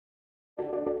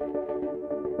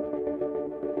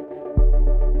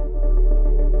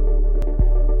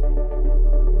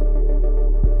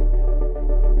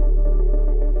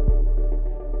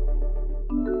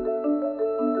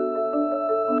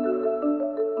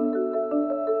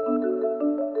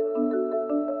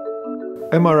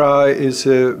MRI is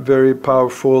a very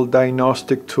powerful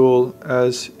diagnostic tool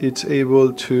as it's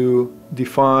able to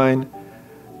define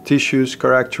tissues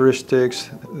characteristics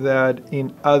that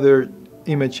in other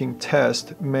imaging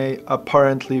tests may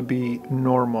apparently be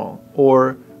normal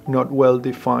or not well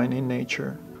defined in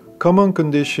nature. Common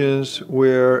conditions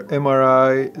where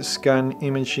MRI scan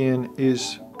imaging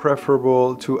is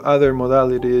preferable to other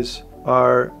modalities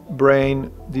are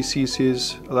brain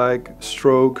diseases like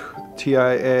stroke,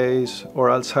 TIAs, or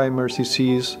Alzheimer's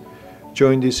disease,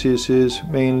 joint diseases,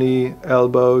 mainly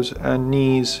elbows and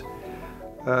knees,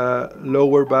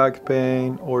 lower back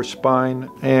pain or spine,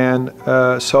 and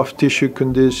soft tissue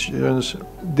conditions,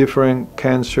 different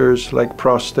cancers like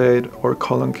prostate or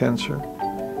colon cancer.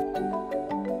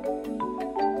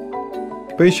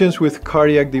 Patients with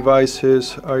cardiac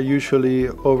devices are usually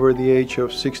over the age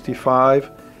of 65,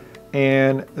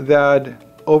 and that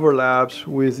overlaps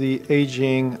with the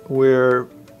aging where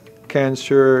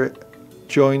cancer,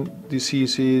 joint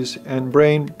diseases, and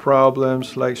brain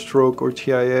problems like stroke or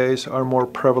TIAs are more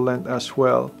prevalent as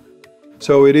well.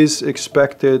 So it is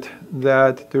expected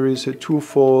that there is a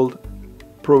twofold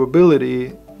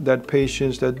probability that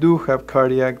patients that do have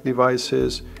cardiac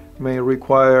devices may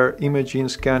require imaging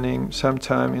scanning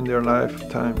sometime in their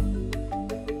lifetime.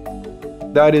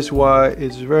 That is why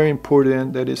it's very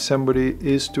important that if somebody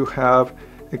is to have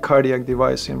a cardiac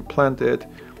device implanted,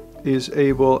 is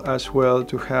able as well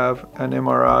to have an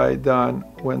MRI done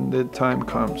when the time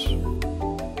comes.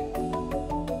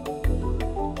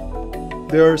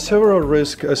 There are several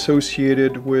risks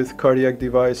associated with cardiac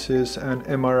devices and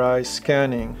MRI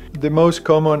scanning. The most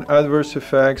common adverse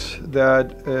effects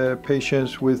that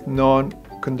patients with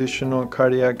non-conditional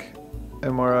cardiac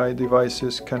MRI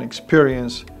devices can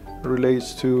experience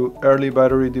relates to early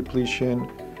battery depletion,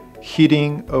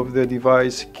 heating of the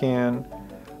device can,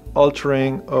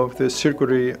 altering of the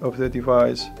circuitry of the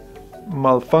device,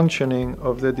 malfunctioning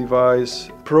of the device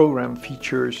program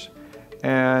features,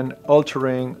 and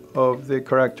altering of the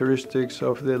characteristics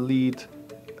of the lead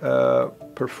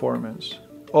performance.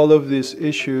 All of these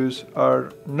issues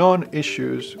are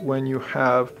non-issues when you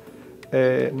have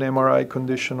an MRI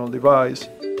conditional device.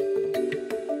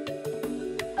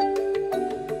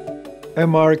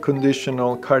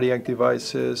 MR-conditional cardiac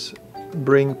devices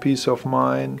bring peace of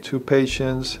mind to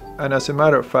patients and, as a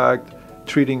matter of fact,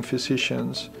 treating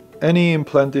physicians. Any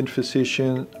implanting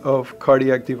physician of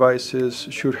cardiac devices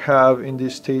should have, in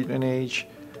this state and age,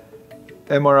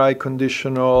 MRI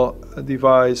conditional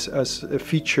device as a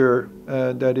feature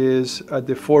that is at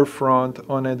the forefront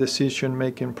on a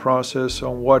decision-making process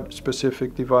on what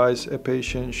specific device a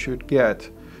patient should get,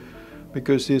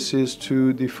 because this is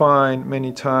to define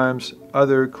many times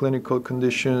other clinical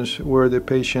conditions where the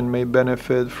patient may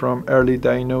benefit from early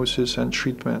diagnosis and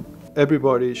treatment.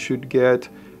 Everybody should get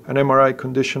an MRI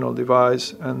conditional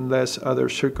device unless other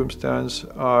circumstances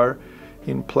are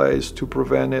in place to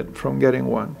prevent it from getting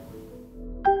one.